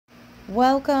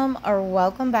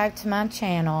Welcome back to my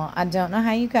channel. I don't know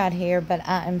how you got here, but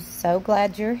I am so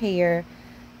glad you're here.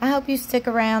 I hope you stick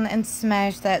around and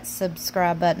smash that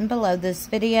subscribe button below this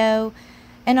video.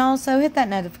 And also hit that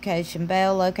notification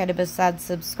bell located beside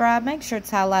subscribe. Make sure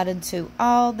it's highlighted to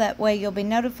all. That way you'll be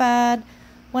notified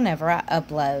whenever I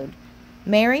upload.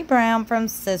 Mary Brown from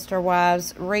Sister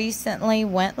Wives recently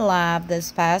went live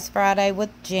this past Friday with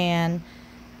Jen.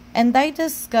 And they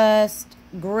discussed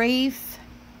grief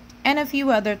and a few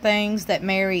other things that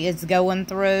Mary is going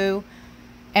through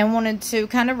and wanted to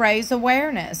kind of raise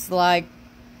awareness. Like,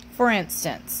 for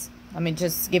instance, let me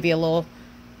just give you a little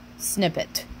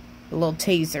snippet, a little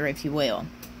teaser, if you will.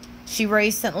 She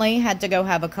recently had to go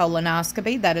have a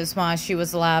colonoscopy. That is why she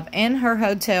was live in her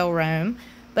hotel room.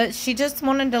 But she just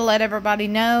wanted to let everybody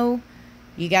know,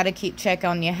 you got to keep check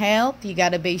on your health. You got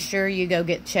to be sure you go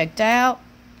get checked out.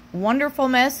 Wonderful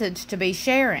message to be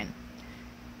sharing.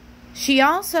 She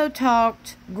also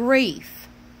talked grief,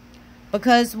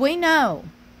 because we know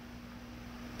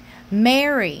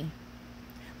Mary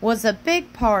was a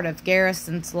big part of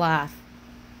Garrison's life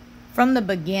from the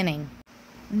beginning.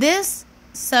 This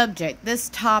subject, this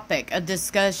topic of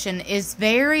discussion is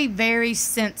very, very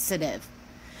sensitive.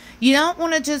 You don't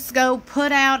want to just go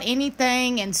put out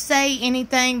anything and say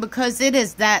anything because it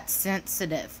is that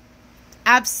sensitive.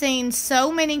 I've seen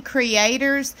so many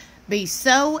creators be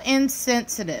so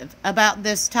insensitive about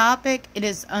this topic. It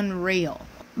is unreal.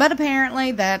 But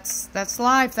apparently that's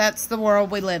life. That's the world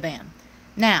we live in.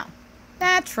 Now,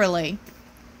 naturally,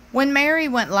 when Mary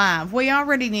went live, we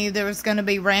already knew there was going to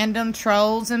be random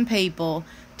trolls and people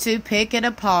to pick it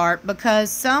apart, because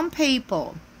some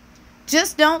people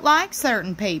just don't like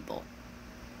certain people.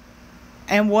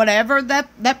 And whatever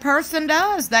that person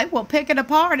does, they will pick it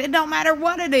apart. It don't matter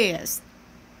what it is.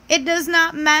 It does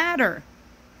not matter.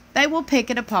 They will pick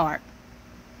it apart.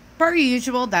 Per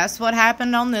usual, that's what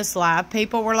happened on this live.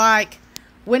 People were like,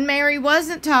 when Mary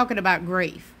wasn't talking about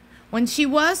grief, when she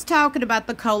was talking about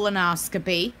the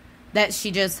colonoscopy that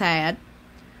she just had,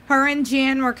 her and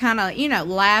Jen were kind of,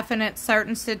 laughing at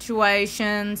certain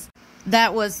situations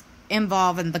that was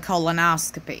involving the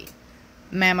colonoscopy,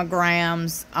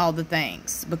 mammograms, all the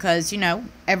things, because,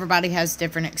 everybody has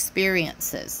different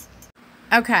experiences.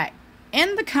 Okay,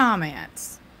 in the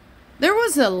comments, there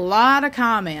was a lot of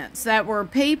comments that were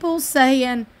people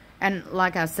saying, and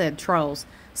like I said, trolls,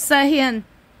 saying,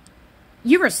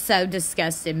 you were so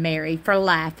disgusted, Mary, for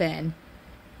laughing.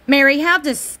 Mary, how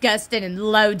disgusted and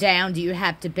low down do you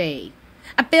have to be?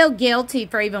 I feel guilty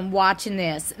for even watching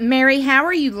this. Mary, how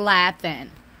are you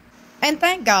laughing? And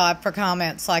thank God for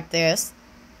comments like this.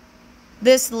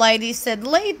 This lady said,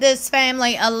 leave this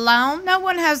family alone. No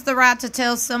one has the right to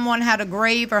tell someone how to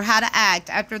grieve or how to act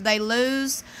after they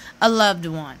lose a loved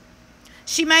one.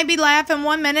 She may be laughing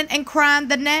one minute and crying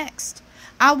the next.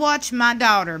 I watched my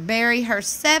daughter bury her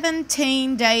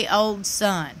 17-day-old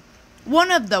son.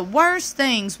 One of the worst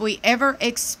things we ever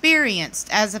experienced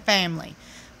as a family.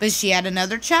 But she had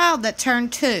another child that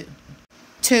turned 2.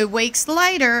 2 weeks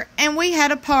later, and we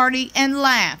had a party and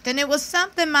laughed. And it was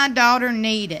something my daughter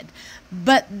needed.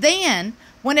 But then,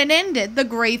 when it ended, the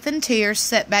grief and tears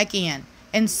set back in.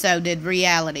 And so did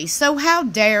reality. So how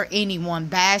dare anyone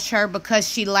bash her because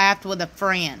she laughed with a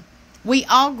friend? We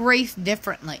all grieve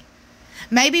differently.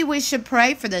 Maybe we should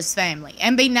pray for this family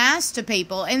and be nice to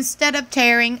people instead of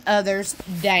tearing others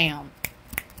down.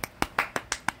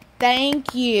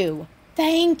 Thank you.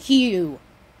 Thank you.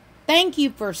 Thank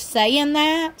you for saying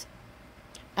that.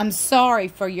 I'm sorry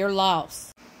for your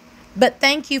loss. But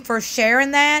thank you for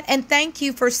sharing that, and thank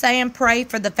you for saying pray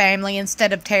for the family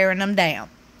instead of tearing them down.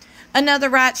 Another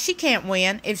writes, she can't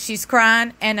win. If she's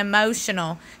crying and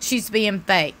emotional, she's being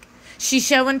fake. She's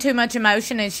showing too much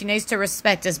emotion and she needs to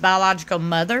respect his biological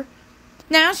mother.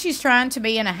 Now she's trying to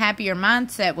be in a happier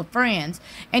mindset with friends,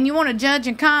 and you want to judge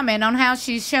and comment on how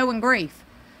she's showing grief.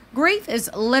 Grief is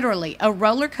literally a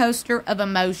roller coaster of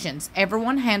emotions.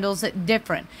 Everyone handles it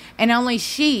different, and only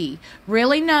she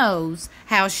really knows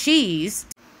how she's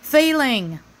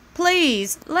feeling.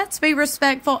 Please, let's be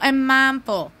respectful and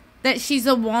mindful that she's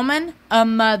a woman, a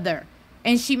mother,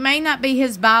 and she may not be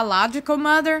his biological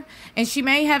mother, and she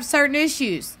may have certain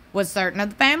issues with certain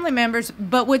of the family members,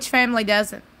 but which family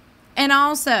doesn't? And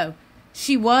also,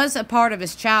 she was a part of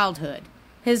his childhood,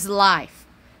 his life.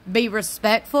 Be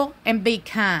respectful and be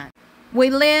kind.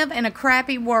 We live in a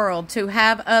crappy world to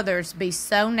have others be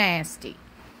so nasty.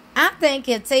 I think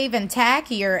it's even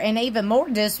tackier and even more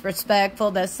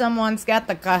disrespectful that someone's got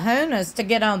the kahunas to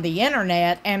get on the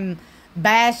internet and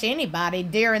bash anybody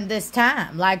during this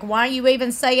time. Like, why are you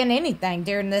even saying anything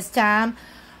during this time?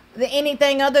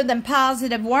 Anything other than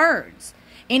positive words?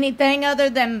 anything other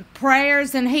than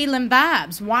prayers and healing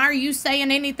vibes. Why are you saying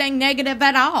anything negative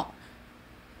at all?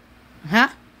 Huh?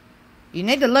 You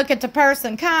need to look at the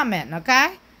person commenting,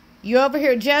 okay? You over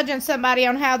here judging somebody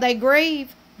on how they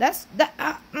grieve.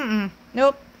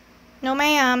 Nope. No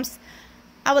ma'ams.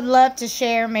 I would love to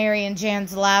share Mary and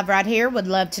Jen's live right here. Would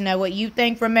love to know what you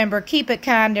think. Remember, keep it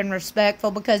kind and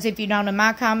respectful, because if you don't in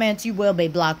my comments, you will be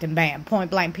blocked and banned. Point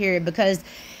blank period. Because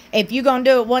if you're going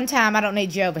to do it one time, I don't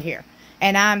need you over here.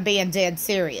 And I'm being dead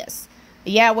serious.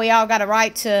 Yeah, we all got a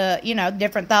right to,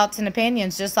 different thoughts and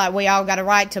opinions, just like we all got a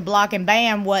right to block and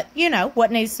ban what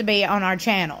needs to be on our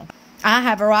channel. I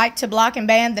have a right to block and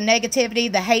ban the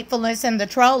negativity, the hatefulness, and the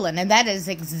trolling, and that is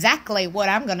exactly what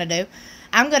I'm going to do.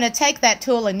 I'm going to take that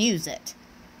tool and use it,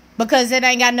 because it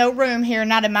ain't got no room here,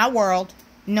 not in my world.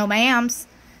 No ma'ams.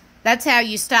 That's how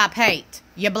you stop hate.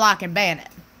 You block and ban it.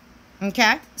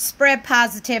 Okay? Spread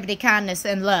positivity, kindness,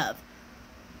 and love.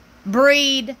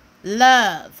 Breed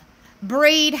love.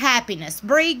 Breed happiness.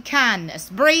 Breed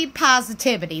kindness. Breed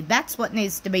positivity. That's what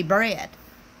needs to be bred.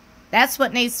 That's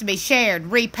what needs to be shared,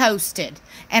 reposted,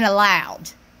 and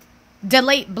allowed.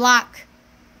 Delete, block,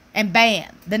 and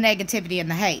ban the negativity and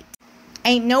the hate.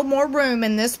 Ain't no more room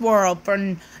in this world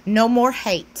for no more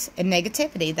hate and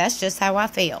negativity. That's just how I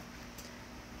feel.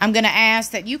 I'm going to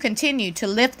ask that you continue to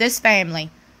lift this family,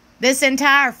 this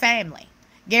entire family,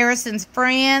 Garrison's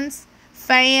friends,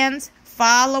 fans,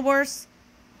 followers,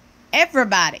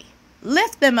 everybody.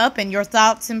 Lift them up in your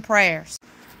thoughts and prayers.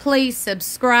 Please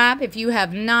subscribe if you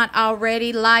have not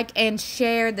already. Like and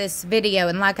share this video.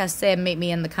 And like I said, meet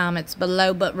me in the comments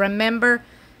below. But remember,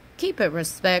 keep it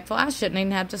respectful. I shouldn't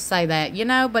even have to say that,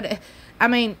 but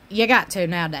you got to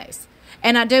nowadays.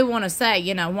 And I do want to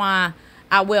say, why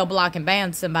I will block and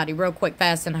ban somebody real quick,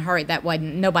 fast, in a hurry. That way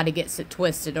nobody gets it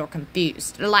twisted or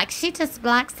confused. Like, she just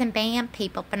blocks and ban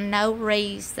people for no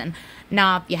reason.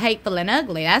 Nah, if you're hateful and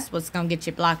ugly, that's what's going to get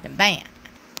you blocked and banned.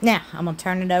 Now, I'm going to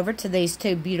turn it over to these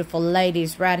two beautiful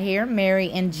ladies right here, Mary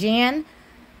and Jen.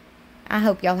 I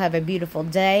hope y'all have a beautiful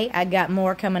day. I got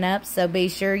more coming up, so be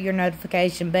sure your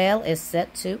notification bell is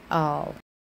set to all.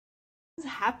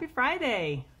 Happy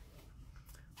Friday.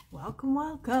 Welcome,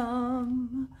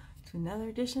 welcome to another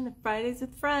edition of Fridays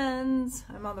with Friends.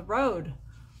 I'm on the road.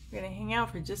 We're going to hang out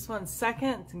for just 1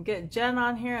 second and get Jen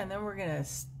on here, and then we're going to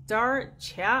start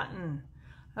chatting.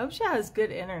 I hope she has good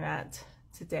internet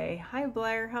today. Hi,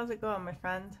 Blair. How's it going, my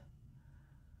friend?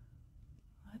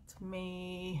 That's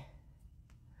me.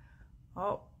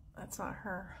 Oh, that's not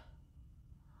her.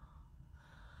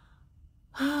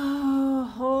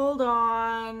 Oh, hold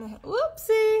on.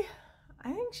 Whoopsie.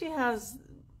 I think she has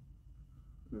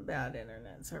bad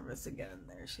internet service again.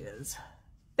 There she is.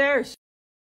 There she is.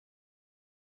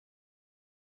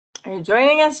 Are you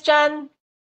joining us, Jen?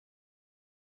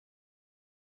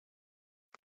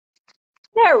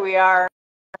 There we are.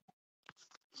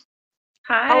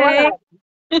 Hi.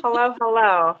 Hello. Hello,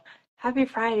 hello. Happy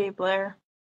Friday, Blair.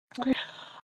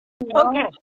 Okay.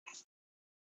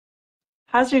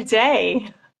 How's your day?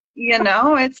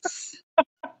 It's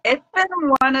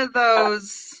been one of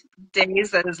those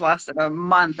days that has lasted a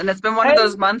month, and it's been one of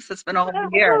those months that's been a whole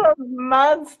year.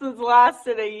 Months that's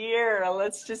lasted a year.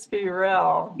 Let's just be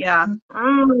real. Yeah.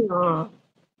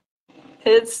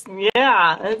 It's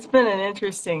been an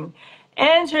interesting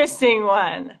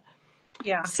one.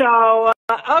 Yeah. So,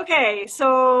 okay.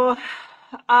 So,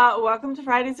 welcome to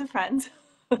Fridays with Friends.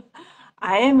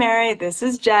 I am Mary. This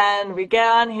is Jen. We get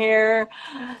on here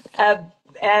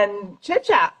and chit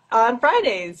chat on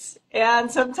Fridays. And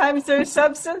sometimes there's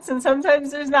substance and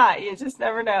sometimes there's not. You just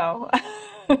never know.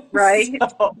 Right.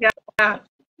 So, yeah.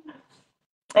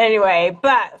 Anyway,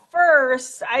 but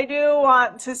first, I do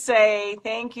want to say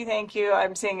thank you.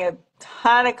 I'm seeing a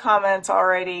ton of comments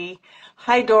already.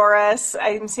 Hi, Doris.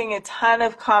 I'm seeing a ton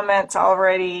of comments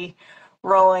already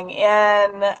rolling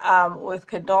in with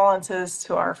condolences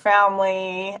to our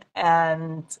family.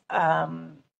 And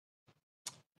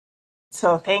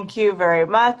so thank you very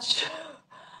much.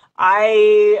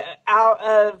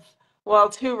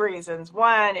 Two reasons.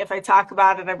 One, if I talk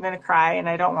about it, I'm going to cry and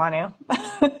I don't want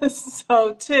to.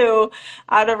 So two,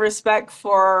 out of respect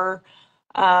for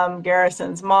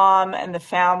Garrison's mom and the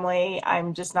family,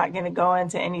 I'm just not going to go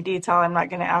into any detail. I'm not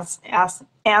going to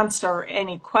answer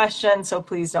any questions, so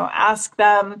please don't ask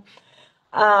them.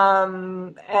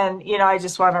 And, I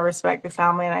just want to respect the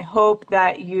family, and I hope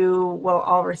that you will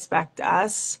all respect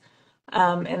us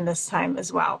in this time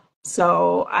as well.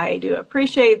 So I do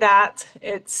appreciate that.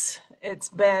 It's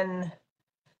been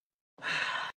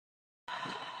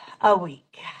a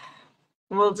week.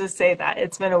 We'll just say that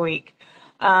it's been a week.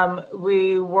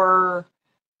 We were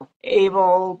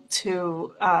able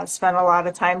to spend a lot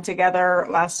of time together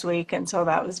last week, and so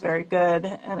that was very good,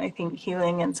 and I think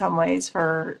healing in some ways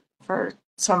for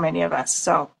so many of us.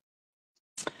 So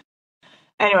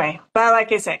anyway, but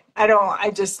like I say, I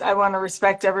want to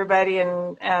respect everybody,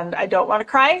 and I don't want to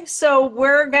cry, so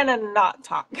we're gonna not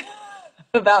talk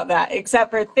about that,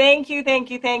 except for thank you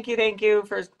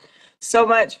for so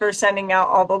much for sending out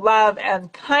all the love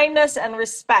and kindness and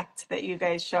respect that you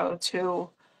guys show to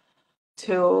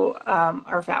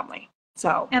our family.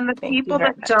 So, and the thank you people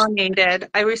very that much. donated,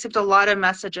 I received a lot of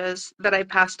messages that I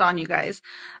passed on, you guys,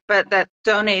 but that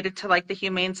donated to like the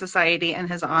Humane Society in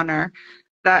his honor.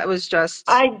 That was just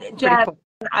pretty Jen, cool.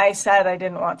 I said I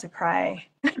didn't want to cry.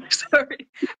 Sorry,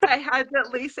 I had to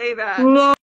at least say that.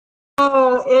 No,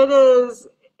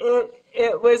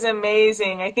 it was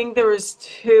amazing. I think there was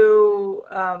two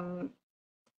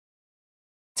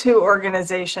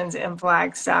organizations in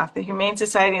Flagstaff, the Humane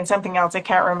Society and something else, I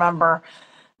can't remember,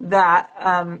 that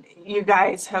you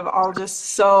guys have all just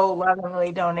so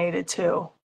lovingly donated to.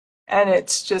 And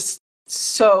it's just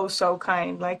so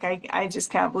kind. Like, I just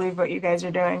can't believe what you guys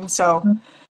are doing. So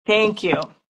thank you.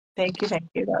 Thank you.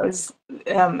 That was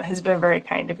has been very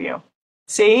kind of you.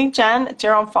 See, Jen, it's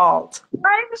your own fault.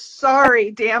 I'm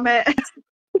sorry, damn it.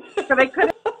 But I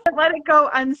couldn't let it go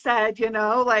unsaid,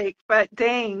 like, but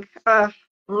dang.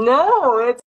 No,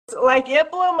 it's like it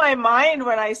blew my mind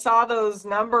when I saw those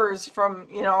numbers from,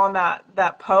 on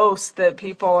that post that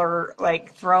people are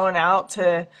like throwing out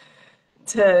to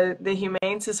the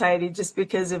Humane Society just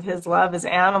because of his love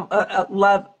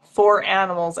love for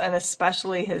animals, and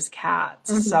especially his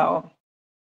cats. Mhm. So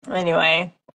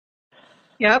anyway,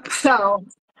 Yep. so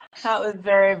that was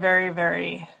very, very,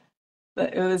 very.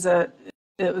 It was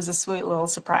a sweet little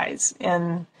surprise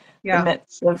in the Yeah.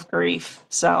 midst of grief.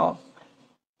 So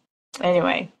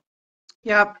anyway,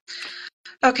 Yep.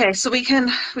 Okay, so we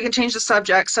can change the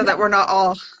subject so that we're not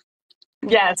all.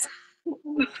 yes.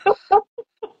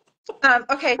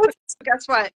 Okay, so guess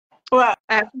what? What?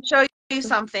 I have to show you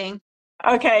something.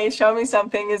 Okay, show me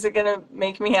something. Is it gonna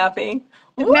make me happy?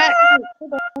 What?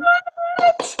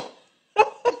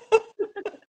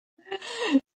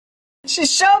 She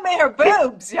showed me her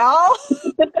boobs, y'all.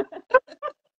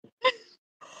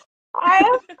 I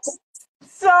am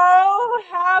so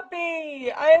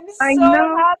happy. I am I so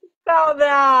know. happy about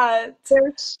that.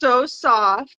 They're so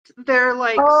soft. They're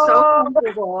like so Oh,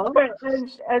 comfortable.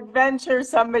 adventure.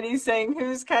 Somebody's saying,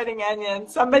 who's cutting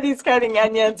onions? Somebody's cutting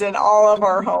onions in all of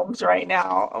our homes right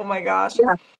now. Oh my gosh.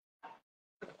 Yeah.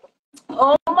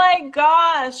 Oh my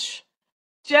gosh.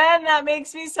 Jen, that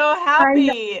makes me so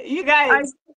happy. You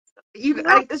guys.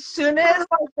 As soon as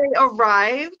like, they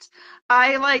arrived,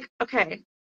 okay,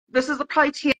 this is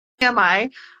probably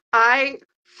TMI. I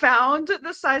found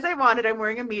the size I wanted. I'm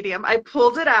wearing a medium. I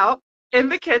pulled it out in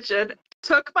the kitchen,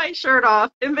 took my shirt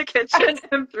off in the kitchen,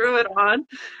 and threw it on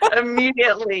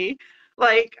immediately.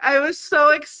 Like, I was so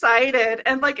excited,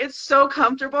 and like it's so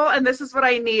comfortable, and this is what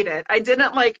I needed. I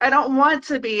don't want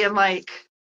to be in like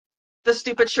the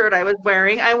stupid shirt I was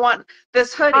wearing. I want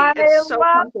this hoodie. It's so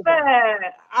comfortable.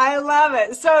 I love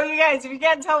it. So, you guys, if you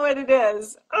can't tell what it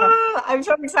is, I'm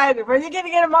so excited. When are you going to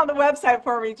get them on the website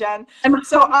for me, Jen?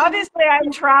 So, obviously,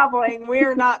 I'm traveling. We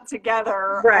are not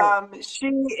together. Right.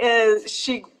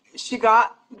 She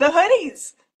got the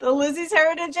hoodies, the Lizzie's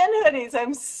Heritage Inn hoodies.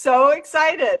 I'm so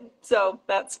excited. So,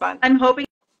 that's fun. I'm hoping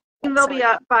they'll be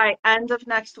up by end of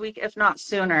next week, if not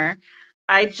sooner.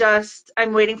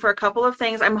 I'm waiting for a couple of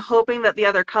things. I'm hoping that the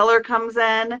other color comes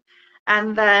in,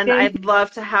 and then I'd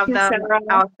love to have them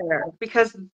out there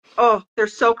because, they're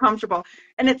so comfortable.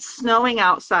 And it's snowing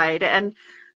outside, and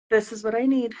this is what I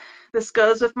need. This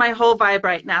goes with my whole vibe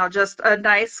right now. Just a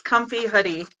nice, comfy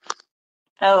hoodie.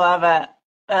 I love it.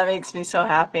 That makes me so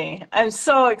happy. I'm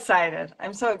so excited.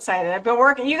 I've been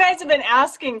working. You guys have been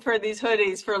asking for these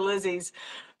hoodies for Lizzie's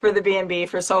for the B&B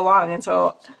for so long, and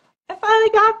so I finally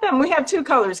got them. We have two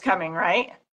colors coming,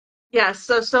 right? Yes.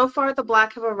 So far the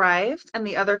black have arrived, and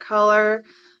the other color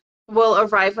will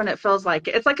arrive when it feels like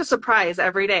it. It's like a surprise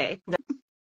every day.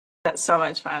 That's so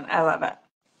much fun. I love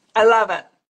it.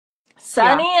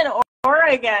 Sunny in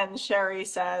Oregon, Sherry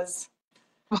says.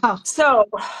 Wow. So,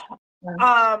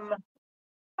 I'm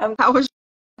how was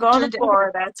going to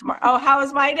Florida tomorrow. Oh, how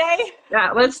was my day?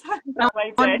 Yeah, let's talk about my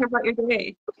day. I want to hear about your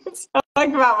day. Let's talk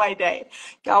about my day.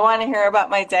 Y'all want to hear about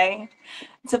my day?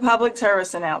 It's a public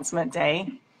service announcement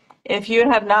day. If you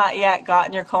have not yet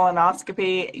gotten your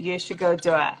colonoscopy, you should go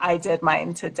do it. I did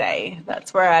mine today.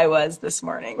 That's where I was this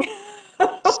morning.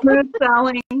 Smooth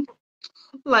sailing.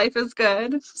 Life is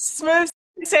good. Smooth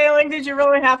sailing. Did you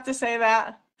really have to say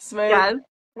that? Smooth? Yes.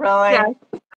 Really? Yes.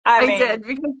 I I mean, did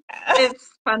because it's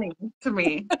funny to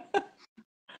me.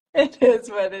 it is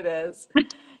what it is.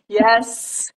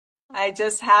 Yes, I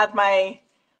just had my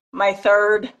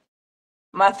third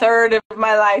of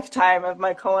my lifetime of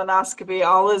my colonoscopy.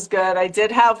 All is good. I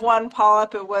did have one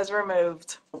polyp. It was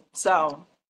removed. So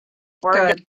we're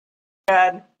Good.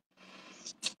 good.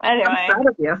 I'm Anyway, proud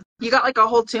of you. You got like a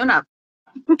whole tune-up.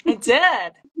 I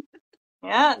did.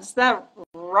 Yeah, it's that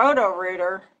roto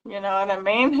rooter. You know what I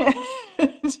mean?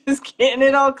 Just getting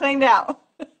it all cleaned out.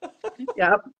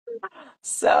 Yep.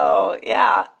 So,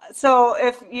 yeah. So,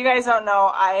 if you guys don't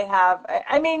know,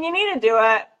 I mean, you need to do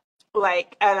it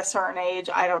like at a certain age.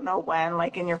 I don't know when,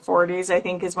 like in your 40s, I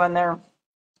think is when they're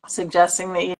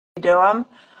suggesting that you do them.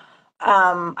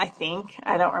 I think,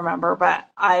 I don't remember, but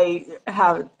I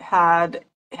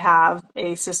have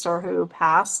a sister who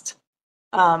passed,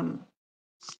 um,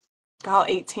 about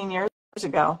 18 years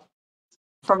ago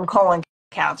from colon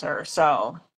cancer.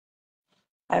 So,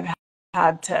 I've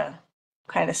had to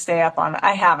kind of stay up on it.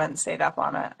 I haven't stayed up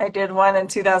on it. I did one in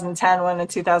 2010, one in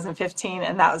 2015,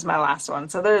 and that was my last one.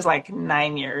 So there's like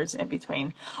 9 years in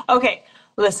between. Okay,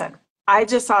 listen, I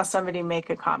just saw somebody make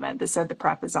a comment that said the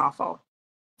prep is awful,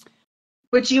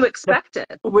 Which you expected.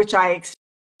 which I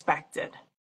expected.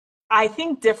 I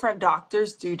think different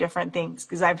doctors do different things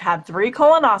because I've had 3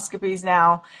 colonoscopies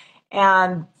now,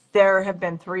 and there have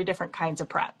been 3 different kinds of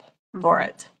prep for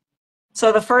it.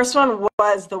 So the first one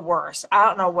was the worst. I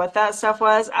don't know what that stuff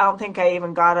was. I don't think I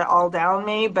even got it all down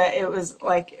me, but it was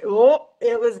like, oh,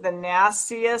 it was the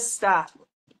nastiest stuff.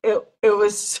 It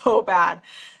was so bad.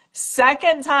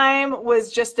 Second time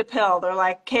was just a pill. They're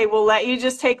like, okay, we'll let you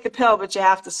just take the pill, but you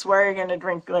have to swear you're going to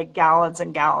drink like gallons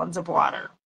and gallons of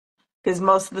water. Because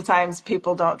most of the times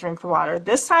people don't drink the water.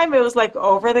 This time it was like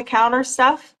over-the-counter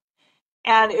stuff,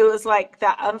 and it was like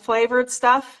that unflavored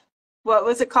stuff. What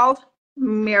was it called?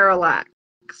 Miralax.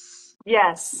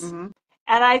 Yes. Mm-hmm.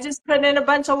 And I just put in a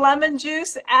bunch of lemon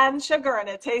juice and sugar, and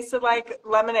it tasted like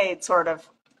lemonade, sort of,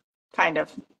 kind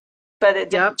of. But it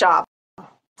did the job.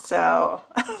 So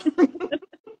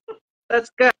That's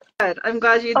good. I'm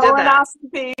glad you did that.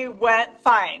 colonoscopy went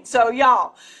fine. So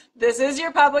y'all, this is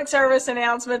your public service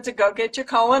announcement to go get your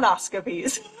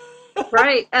colonoscopies.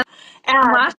 Right. And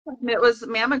And last time it was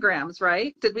mammograms,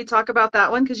 right? Did we talk about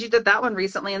that one? Because you did that one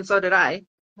recently, and so did I.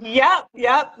 yep,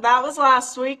 that was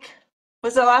last week.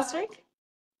 Was it last week?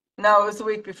 No, it was the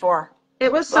week before.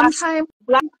 It was Last sometime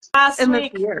last in this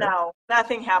week, year. no,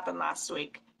 nothing happened last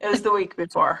week. It was the week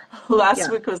before.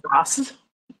 Last week was lost.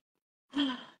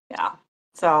 Yeah.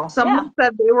 So, Someone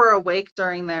said they were awake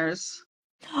during theirs.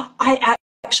 I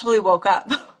actually woke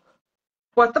up.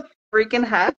 What the freaking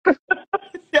heck?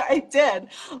 Yeah, I did.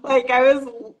 Like I was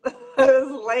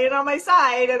laying on my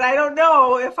side, and I don't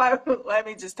know if I. Let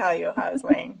me just tell you how I was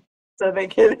laying, so they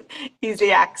get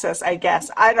easy access. I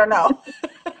guess I don't know.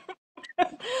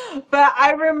 But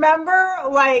I remember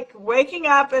like waking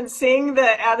up and seeing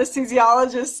the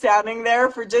anesthesiologist standing there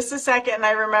for just a second. And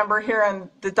I remember hearing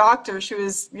the doctor, she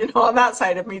was, on that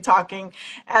side of me talking.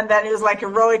 And then it was like a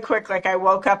really quick, like I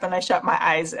woke up and I shut my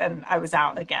eyes and I was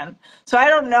out again. So I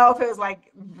don't know if it was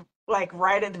like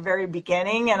right at the very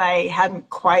beginning and I hadn't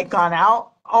quite gone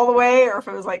out all the way, or if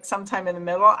it was like sometime in the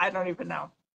middle. I don't even know.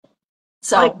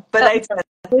 So, but I did.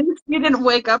 You didn't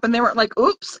wake up and they weren't like,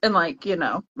 oops, and like,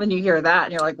 when you hear that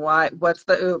and you're like, why? What's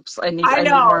the oops? I need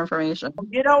more information.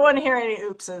 You don't want to hear any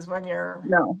oopses when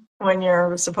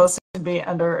you're supposed to be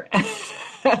under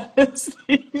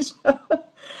anesthesia.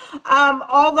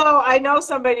 Although I know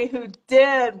somebody who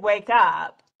did wake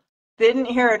up, didn't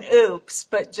hear an oops,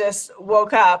 but just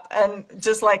woke up and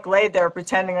just like laid there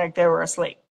pretending like they were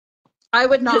asleep. I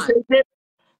would not.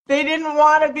 They didn't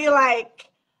want to be like,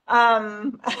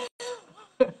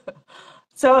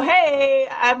 so, hey,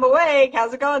 I'm awake.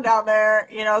 How's it going down there?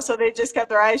 So they just kept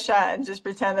their eyes shut and just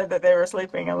pretended that they were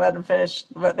sleeping and let them finish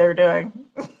what they were doing.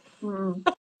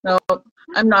 No,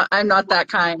 I'm not that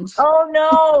kind. Oh,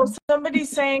 no.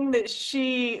 Somebody's saying that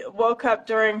she woke up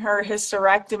during her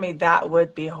hysterectomy. That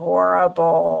would be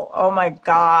horrible. Oh, my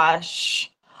gosh.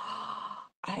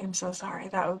 I am so sorry.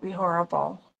 That would be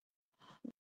horrible.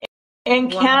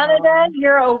 In Canada,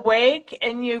 you're awake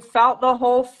and you felt the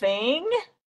whole thing?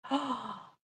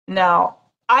 No,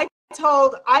 I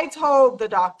told the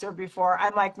doctor before,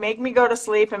 I'm like, make me go to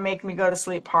sleep and make me go to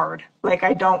sleep hard. Like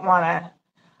I don't want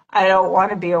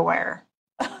to be aware.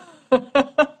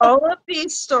 All of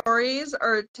these stories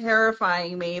are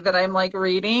terrifying me that I'm like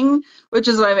reading, which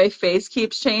is why my face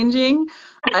keeps changing.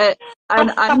 I'm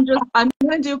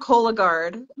gonna do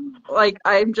Cologuard. Like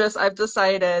I've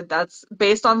decided that's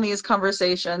based on these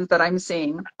conversations that I'm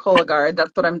seeing Cologuard.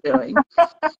 That's what I'm doing.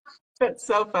 That's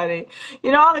so funny.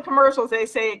 You know, on the commercials, they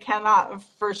say it cannot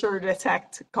for sure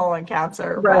detect colon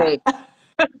cancer, Right.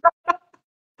 but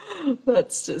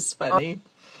that's just funny.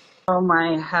 Oh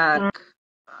my heck.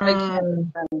 I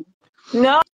can't. Mm.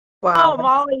 No, Wow.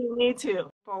 Molly, you need to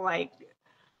like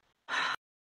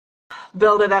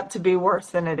build it up to be worse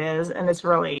than it is, and it's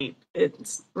really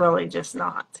just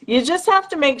not. You just have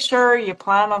to make sure you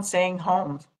plan on staying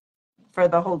home for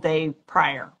the whole day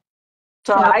prior.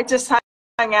 So Yep. I just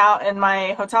hung out in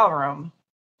my hotel room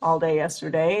all day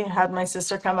yesterday, had my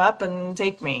sister come up and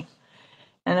take me,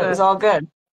 and it was all good.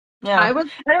 Yeah. I was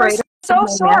And it afraid was of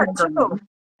so my short too. mammogram.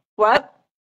 What?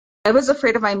 I was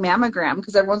afraid of my mammogram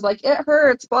because everyone's like, it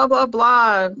hurts, blah, blah,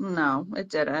 blah. No, it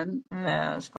didn't.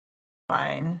 No, it's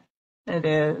fine. It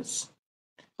is.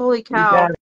 Holy You cow.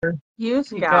 gotta,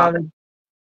 Youth you gal. gotta,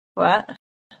 what?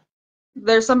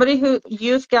 There's somebody who,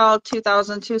 Youth Gal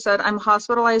 2002 said, I'm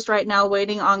hospitalized right now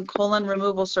waiting on colon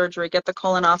removal surgery. Get the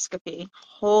colonoscopy.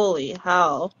 Holy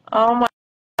hell. Oh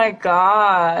my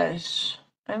gosh.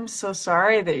 I'm so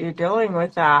sorry that you're dealing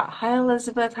with that. Hi,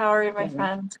 Elizabeth. How are you, my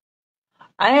friend?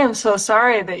 I am so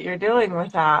sorry that you're dealing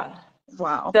with that.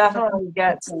 Wow. Definitely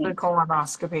get the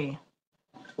colonoscopy.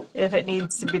 If it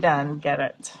needs to be done, get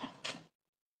it.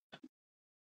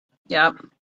 Yep.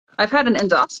 I've had an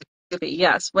endoscopy.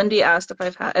 Yes. Wendy asked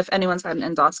if anyone's had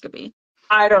an endoscopy.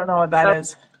 I don't know what that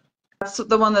is. That's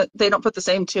the one that they don't put the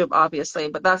same tube, obviously,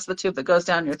 but that's the tube that goes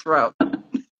down your throat.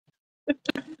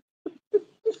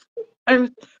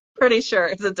 I'm pretty sure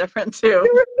it's a different tube.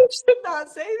 You should not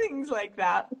say things like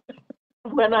that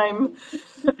when I'm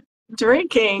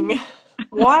drinking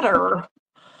water.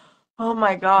 Oh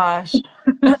my gosh.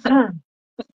 That's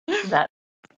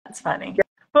funny.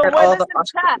 But what does it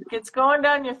check? It's going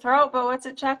down your throat, but what's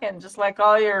it checking? Just like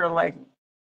all your, like,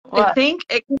 what? I think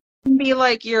it can be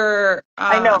like your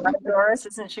I know, right, Doris?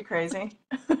 Isn't she crazy?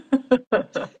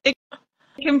 it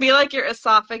can be like your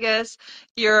esophagus,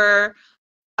 your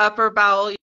upper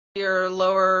bowel, your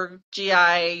lower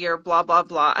GI, your blah blah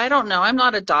blah. I don't know. I'm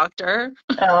not a doctor.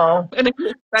 Oh. And if you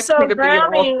expect So me to be all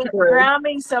screwed.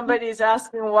 Grammy, somebody's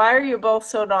asking, why are you both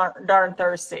so darn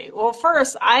thirsty? Well,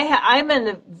 first, I'm in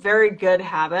a very good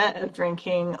habit of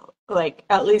drinking, like,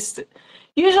 at least,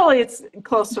 usually it's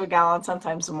close to a gallon,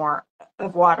 sometimes more,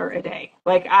 of water a day.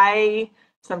 Like,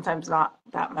 sometimes not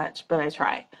that much, but I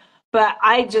try. But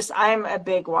I'm a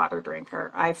big water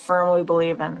drinker. I firmly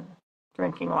believe in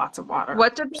drinking lots of water.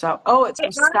 What did it's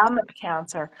for stomach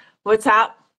cancer. What's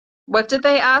that? What did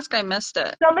they ask? I missed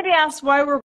it. Somebody asked why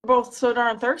we're both so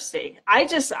darn thirsty. I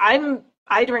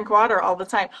drink water all the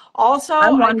time. Also,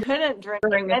 I couldn't drink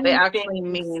anything. If they actually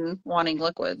mean wanting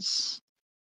liquids.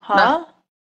 Huh?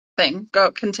 Nothing.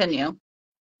 Go continue.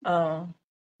 Oh.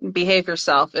 Behave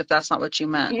yourself if that's not what you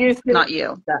meant. Not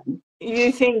you.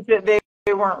 You think that they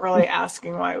weren't really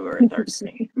asking why we were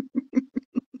thirsty?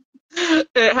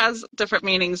 It has different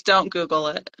meanings. Don't Google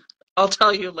it. I'll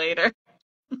tell you later.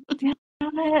 Damn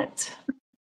it.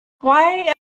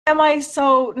 Why am I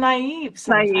so naive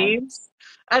sometimes? Naive?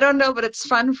 I don't know, but it's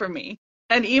fun for me.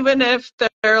 And even if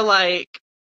they're like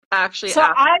actually so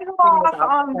I go off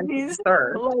on these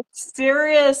like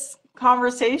serious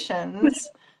conversations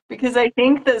because I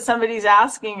think that somebody's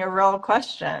asking a real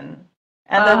question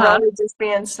and they're really just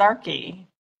being snarky.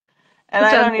 And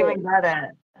I don't even get it.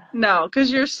 No, because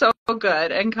you're so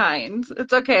good and kind.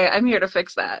 It's okay. I'm here to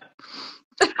fix that.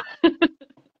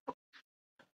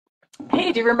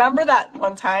 Hey, do you remember that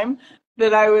one time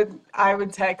that I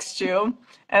would text you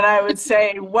and I would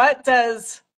say, what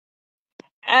does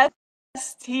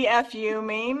STFU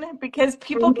mean? Because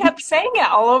people kept saying it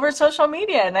all over social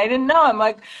media and I didn't know. I'm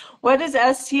like, what does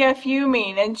STFU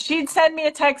mean? And she'd send me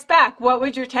a text back. What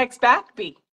would your text back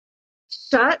be?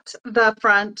 Shut the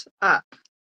front up.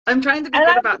 I'm trying to be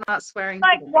good about not swearing.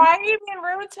 Like, why are you being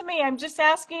rude to me? I'm just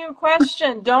asking you a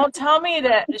question. Don't tell me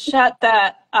to shut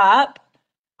that up.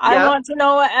 I want to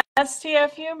know what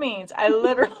STFU means. I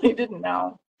literally didn't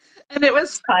know. And it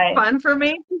was fun for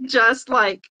me to just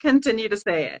like continue to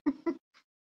say it.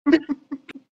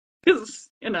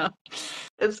 Because,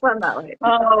 it's fun that way.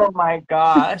 Oh my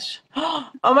gosh.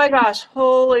 Oh my gosh.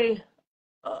 Holy.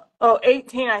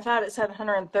 18. I thought it said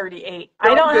 138.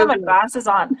 I don't have my glasses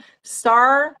on.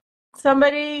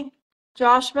 Somebody,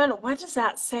 Joshman, what does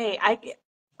that say?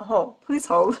 Please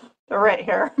hold. They're right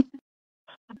here.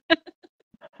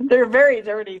 They're very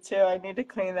dirty too. I need to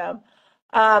clean them.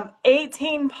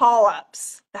 18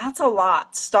 polyps. That's a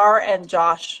lot. Star and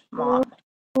Josh, Mom.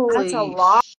 That's a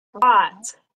lot.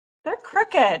 They're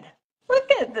crooked. Look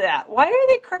at that. Why are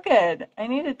they crooked? I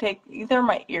need to take either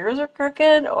my ears are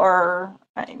crooked or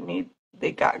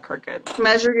they got crooked.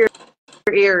 Measure your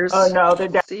ears. Oh no,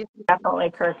 they're See? definitely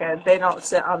crooked. They don't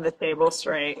sit on the table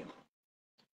straight.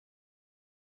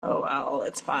 Oh well,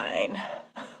 it's fine.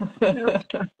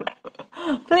 Yep.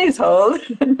 Please hold.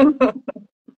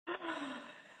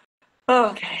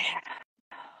 Okay.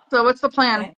 So what's the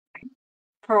plan?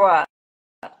 For what?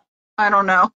 I don't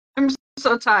know. I'm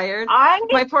so tired. I'm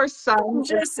My poor son is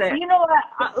just, sick. you know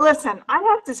what? Listen, I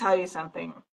have to tell you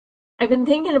something. I've been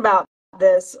thinking about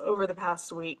this over the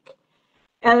past week,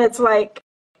 and it's like,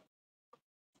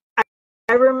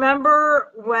 I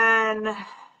remember when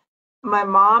my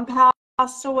mom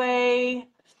passed away,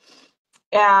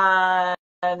 and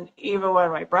even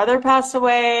when my brother passed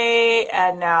away,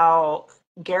 and now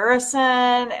Garrison,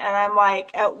 and I'm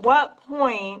like, at what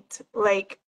point,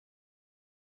 like,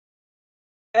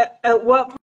 at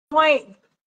what point,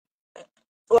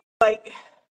 like,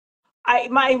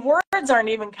 my words aren't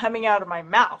even coming out of my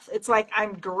mouth. It's like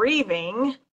I'm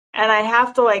grieving and I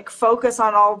have to like focus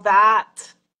on all that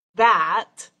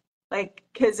like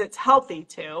because it's healthy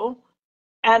too.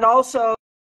 And also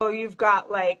you've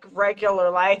got like regular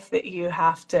life that you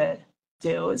have to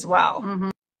do as well. Mm-hmm.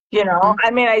 You know,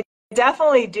 I mean, I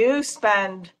definitely do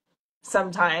spend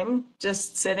some time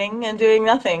just sitting and doing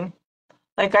nothing.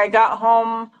 Like I got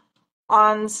home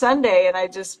on Sunday and I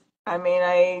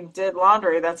did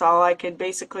laundry. That's all I could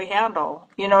basically handle.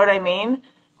 You know what I mean?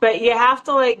 But you have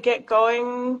to like get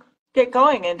going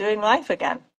and doing life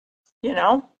again, you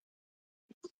know?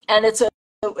 And it's a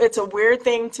weird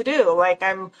thing to do. Like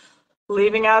I'm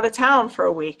leaving out of town for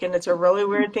a week and it's a really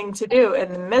weird thing to do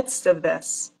in the midst of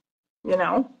this, you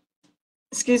know?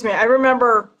 Excuse me. I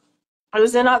remember it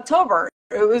was in October.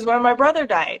 It was when my brother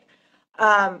died.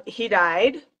 He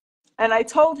died and I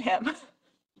told him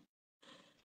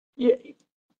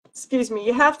excuse me,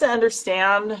 you have to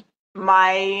understand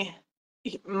my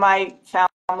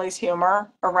family's humor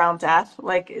around death,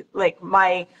 like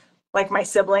my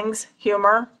siblings'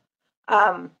 humor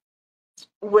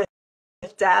with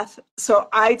death. So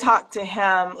I talked to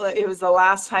him. It was the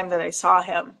last time that I saw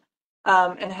him,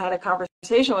 and had a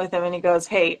conversation with him. And he goes,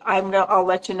 "Hey, I'll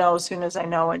let you know as soon as I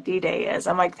know what D-Day is."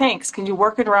 I'm like, "Thanks. Can you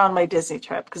work it around my Disney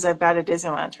trip? Because I've got a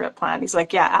Disneyland trip planned." He's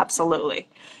like, "Yeah, absolutely."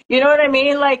 You know what I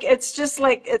mean? Like it's just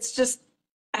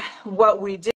what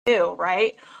we do,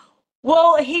 right?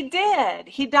 Well, he did.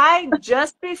 He died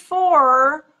just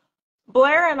before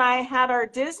Blair and I had our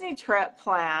Disney trip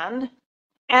planned.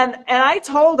 And I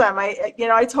told him,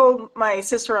 I told my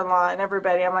sister-in-law and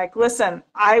everybody, I'm like, listen,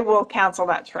 I will cancel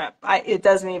that trip. It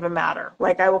doesn't even matter.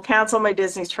 Like, I will cancel my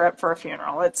Disney trip for a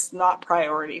funeral. It's not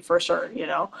priority for sure, you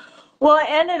know. Well, it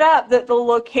ended up that the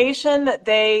location that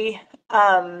they,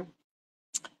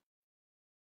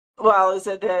 is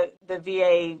it the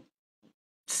VA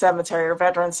cemetery or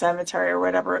Veteran Cemetery or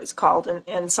whatever it's called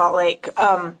in Salt Lake,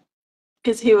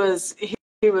 because he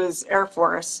was Air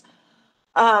Force.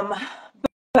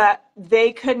 But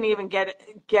they couldn't even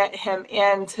get him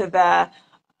into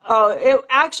it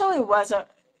actually wasn't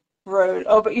rude.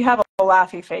 Oh, but you have a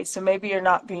laughy face, so maybe you're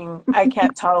not being, I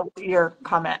can't tell your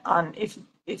comment on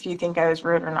if you think I was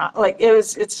rude or not. Like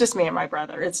it's just me and my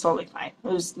brother. It's totally fine.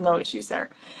 There's no issues there.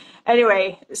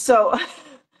 Anyway, so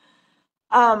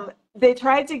they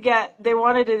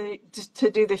wanted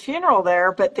to do the funeral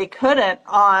there, but they couldn't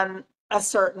on a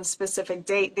certain specific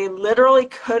date. They literally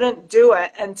couldn't do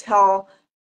it until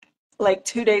like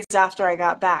 2 days after I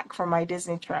got back from my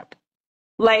Disney trip.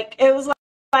 Like it was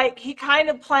like he kind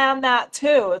of planned that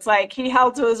too. It's like he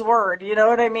held to his word, you know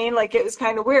what I mean? Like it was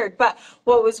kind of weird. But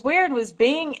what was weird was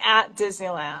being at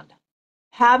Disneyland,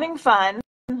 having fun,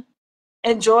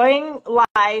 enjoying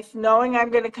life, knowing I'm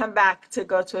going to come back to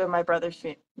go to my brother's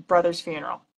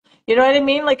funeral. You know what I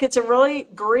mean? Like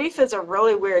grief is a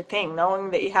really weird thing,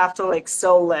 knowing that you have to like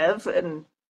still live and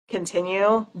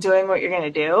continue doing what you're going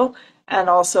to do and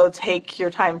also take your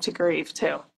time to grieve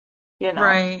too. You know?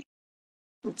 Right.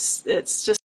 It's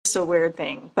just a weird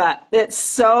thing, but it's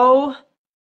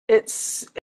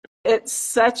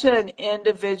such an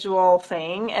individual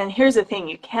thing. And here's the thing,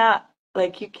 you can't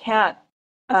like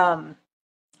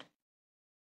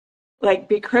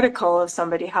be critical of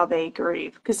somebody how they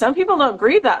grieve, because some people don't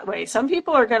grieve that way. Some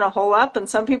people are going to hole up and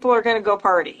some people are going to go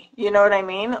party. You know what I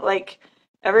mean? Like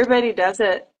everybody does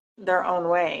it their own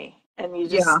way, and you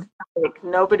just like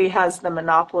nobody has the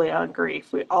monopoly on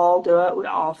grief. We all do it, we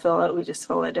all feel it, we just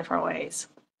feel it different ways.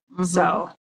 So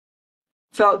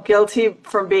felt guilty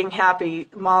from being happy,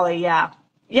 Molly.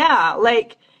 Yeah,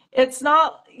 like it's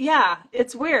not,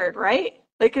 it's weird, right?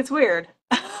 Like it's weird.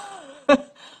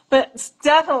 But it's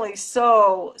definitely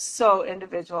so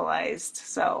individualized.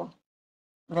 So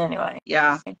anyway.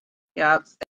 Yeah,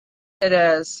 it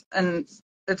is. And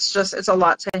it's a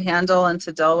lot to handle and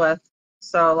to deal with.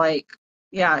 So like,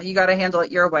 yeah, you got to handle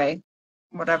it your way,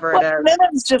 whatever it Well, is. then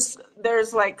it's just,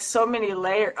 there's like so many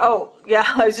layers. Oh, yeah,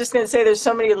 I was just going to say there's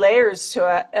so many layers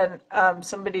to it. And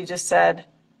somebody just said,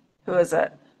 who is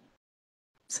it?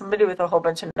 Somebody with a whole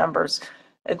bunch of numbers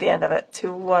at the end of it.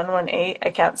 2118. I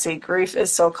can't see. Grief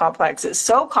is so complex. It's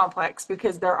so complex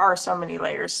because there are so many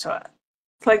layers to it.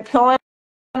 It's like peeling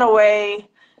away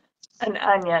an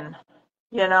onion,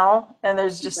 you know? And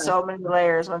there's just so many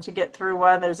layers. Once you get through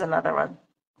one, there's another one.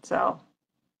 So,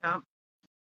 Yeah.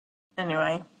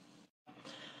 anyway.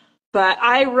 But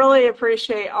I really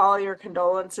appreciate all your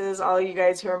condolences, all you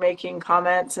guys who are making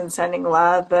comments and sending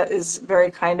love. That is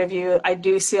very kind of you. I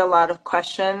do see a lot of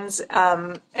questions,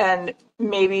 and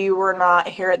maybe you were not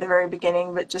here at the very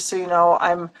beginning, but just so you know,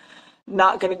 I'm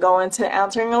not going to go into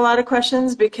answering a lot of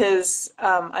questions because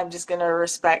I'm just going to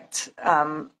respect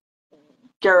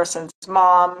Garrison's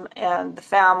mom and the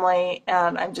family,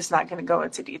 and I'm just not going to go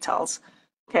into details.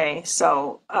 Okay,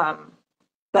 so,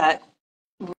 but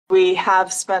we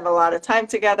have spent a lot of time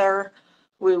together.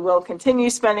 We will continue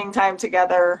spending time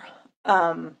together,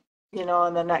 you know,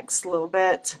 in the next little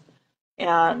bit.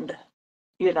 And,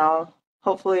 you know,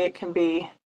 hopefully it can be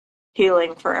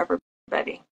healing for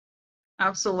everybody.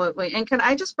 Absolutely. And can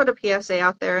I just put a PSA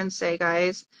out there and say,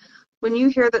 guys, when you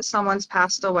hear that someone's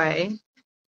passed away,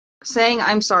 saying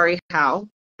I'm sorry how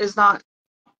is not,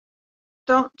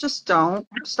 don't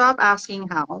stop asking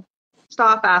how.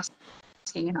 Stop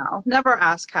asking how. Never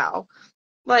ask how.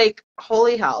 Like,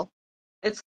 holy hell.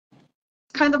 It's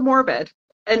kind of morbid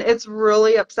and it's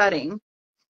really upsetting.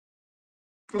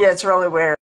 Yeah, it's really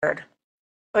weird.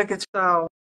 Like, it's So,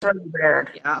 really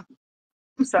weird. yeah.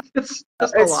 So It's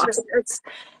just a lot.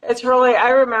 It's really,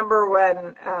 I remember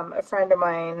when a friend of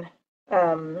mine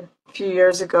a few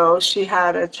years ago, she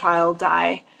had a child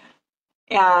die,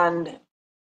 and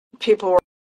people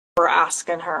were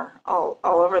asking her all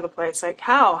over the place, like,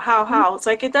 how? It's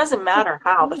like, it doesn't matter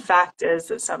how. The fact is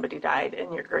that somebody died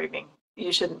and you're grieving.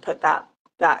 You shouldn't put that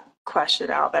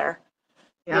question out there.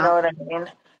 Yeah. You know what I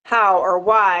mean? How or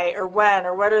why or when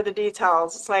or what are the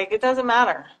details? It's like, it doesn't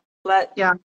matter. Let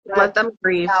them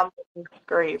grieve.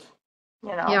 Grieve.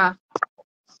 You know. Yeah.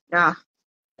 Yeah.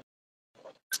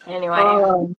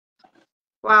 Anyway.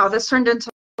 Wow, this turned into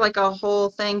like a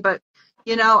whole thing, but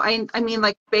you know, I mean,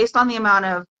 like based on the amount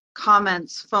of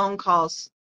comments, phone calls,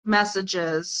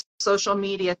 messages, social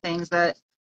media things that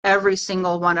every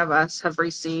single one of us have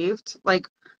received, like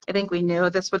I think we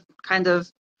knew this would kind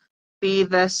of be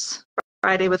this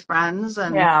Friday with Friends,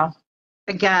 and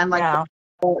again, like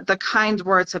the kind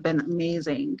words have been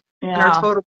amazing and are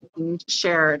totally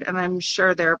shared, and I'm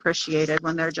sure they're appreciated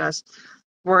when they're just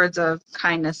words of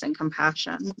kindness and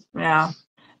compassion. Yeah.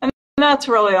 And that's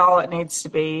really all it needs to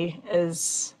be,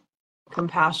 is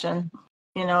compassion.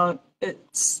 You know,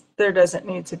 there doesn't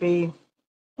need to be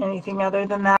anything other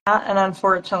than that. And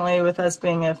unfortunately, with us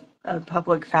being a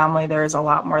public family, there is a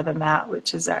lot more than that,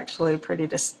 which is actually pretty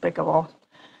despicable,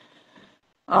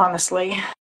 honestly.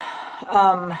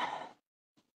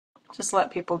 Just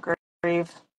let people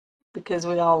grieve, because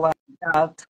we all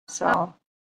loved. So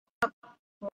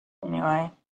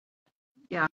anyway.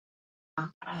 Yeah.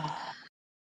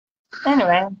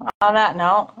 Anyway, on that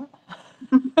note,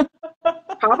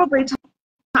 probably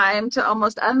time to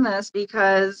almost end this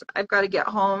because I've got to get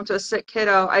home to a sick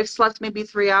kiddo. I've slept maybe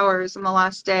 3 hours in the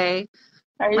last day.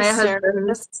 Are you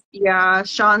serious? Yeah,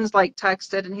 Sean's like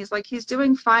texted and he's like, he's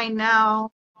doing fine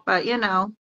now. But you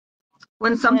know,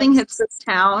 when something hits this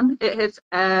town, it hits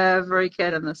every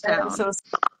kid in this town. I'm so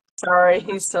sorry.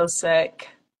 He's so sick.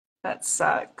 That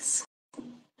sucks.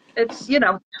 It's, you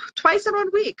know, twice in 1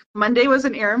 week. Monday was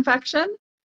an ear infection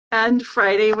and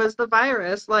Friday was the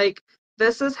virus. Like,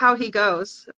 this is how he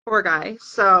goes, poor guy.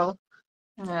 So,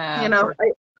 you know,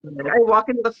 I walk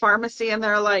into the pharmacy and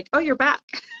they're like, oh, you're back.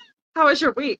 How was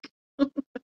your week? Shut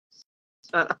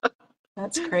up.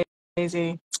 That's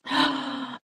crazy.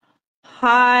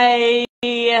 Hi.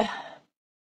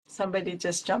 Somebody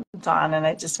just jumped on and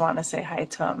I just want to say hi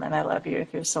to him, and I love you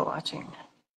if you're still watching.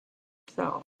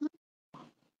 So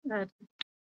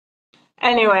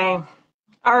anyway,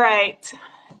 all right.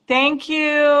 Thank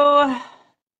you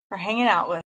for hanging out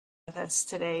with us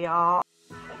today, y'all.